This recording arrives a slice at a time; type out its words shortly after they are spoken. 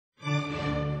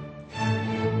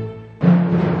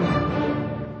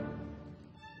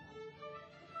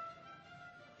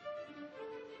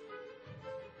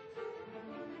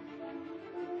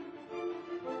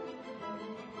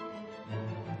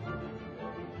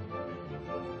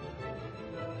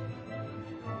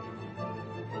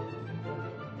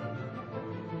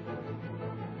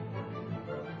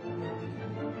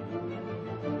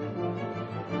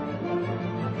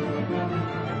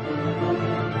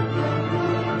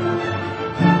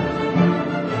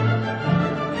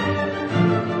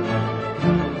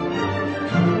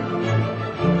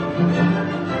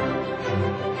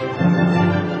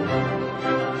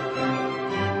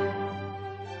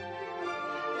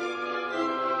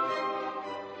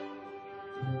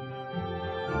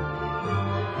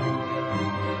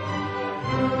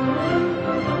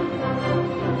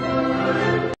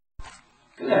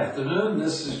afternoon.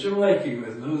 This is Jim Lakey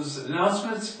with news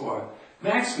announcements for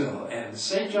Maxville and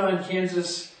St. John,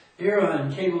 Kansas, here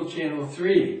on Cable Channel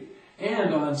 3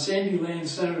 and on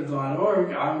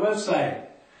sandylanecenter.org, our website.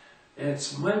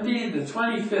 It's Monday, the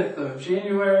 25th of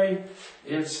January.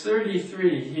 It's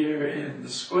 33 here in the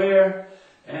square,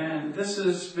 and this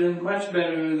has been much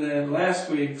better than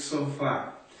last week so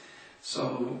far.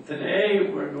 So today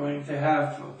we're going to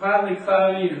have a partly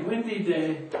cloudy and windy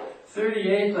day,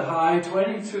 38 the high,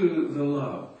 22 the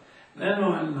low. Then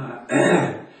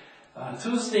on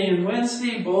Tuesday and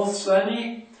Wednesday, both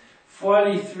sunny,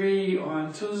 43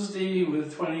 on Tuesday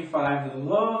with 25 the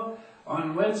low.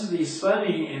 On Wednesday,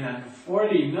 sunny and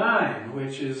 49,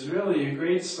 which is really a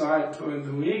great start toward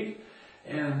the week.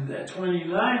 And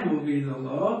 29 will be the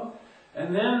low.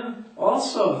 And then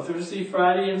also Thursday,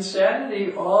 Friday, and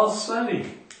Saturday, all sunny.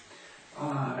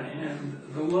 And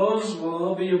the lows will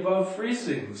all be above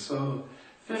freezing. So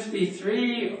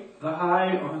 53 the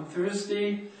high on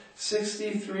Thursday,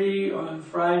 63 on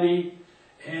Friday,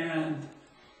 and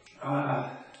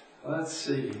let's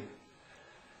see,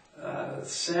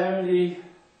 Saturday,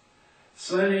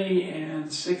 sunny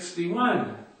and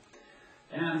 61.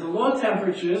 And the low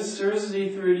temperatures, Thursday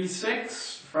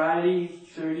 36, Friday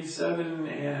 37,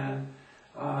 and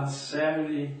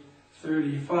Saturday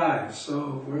 35.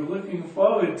 So we're looking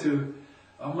forward to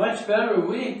a much better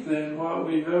week than what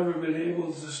we've ever been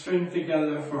able to string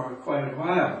together for quite a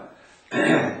while.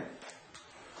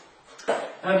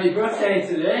 Happy birthday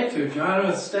today to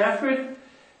Jonathan Stafford,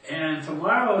 and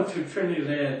tomorrow to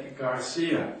Trinidad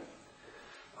Garcia.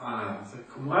 The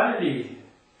commodity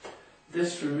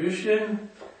distribution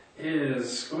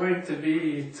is going to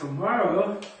be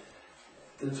tomorrow,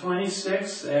 the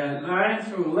 26th, at 9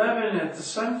 through 11 at the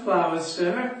Sunflower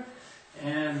Center,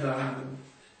 and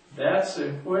that's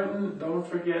important. Don't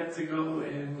forget to go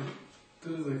and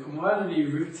do the commodity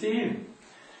routine.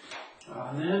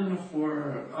 Then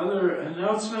for other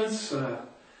announcements,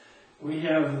 we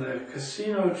have the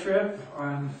casino trip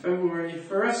on February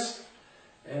 1st,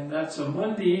 and that's a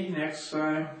Monday next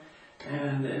time,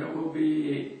 and it will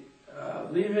be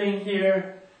leaving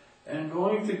here and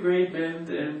going to Great Bend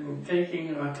and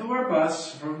taking a tour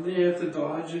bus from there to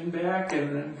Dodge and back,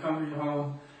 and then coming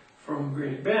home from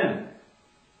Great Bend.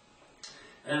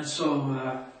 And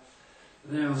so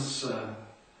there's a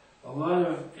lot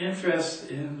of interest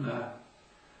in that.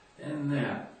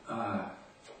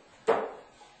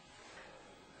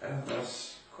 And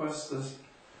thus, of course, the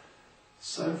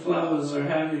Sunflowers are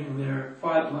having their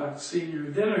potluck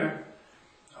senior dinner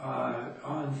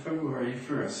on February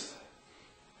 1st.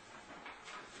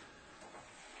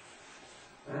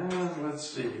 And let's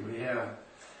see, we have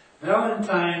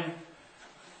Valentine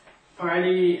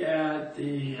party at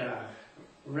the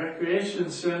Recreation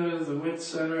Center, the Witt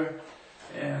Center,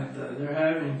 and they're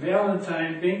having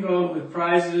Valentine bingo with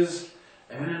prizes,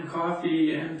 and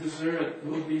coffee and dessert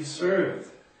will be served.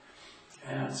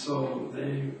 And so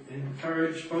they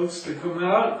encourage folks to come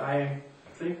out. I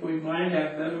think we might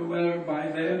have better weather by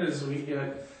then as we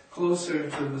get closer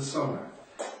to the summer.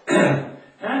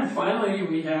 And finally,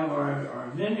 we have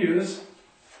our menus.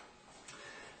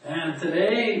 And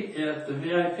today at the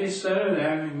VIP Center, they're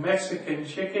having Mexican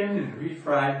chicken and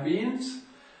refried beans.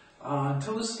 On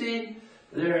Tuesday,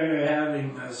 they're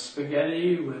having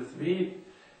spaghetti with meat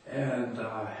and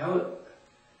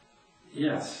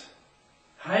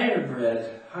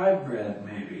high bread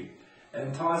maybe,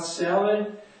 and tossed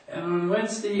salad. And on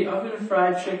Wednesday, oven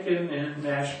fried chicken and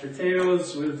mashed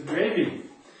potatoes with gravy.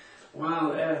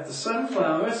 While at the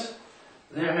Sunflowers,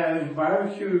 they're having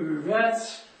barbecue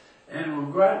rillettes and au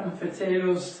gratin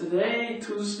potatoes today.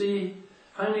 Tuesday,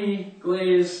 honey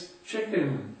glazed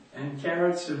chicken and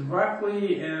carrots and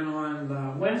broccoli. And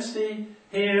on Wednesday,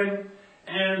 ham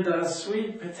and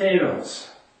sweet potatoes.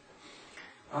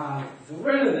 The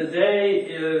word of the day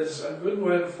is a good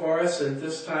one for us at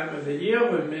this time of the year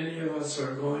when many of us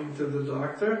are going to the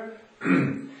doctor.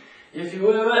 If you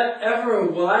were ever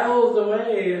whiled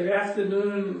away an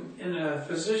afternoon in a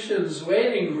physician's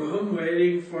waiting room,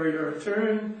 waiting for your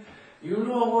turn, you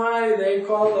know why they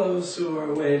call those who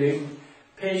are waiting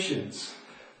patients.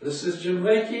 This is Jim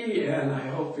Lakey, and I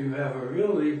hope you have a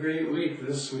really great week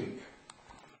this week.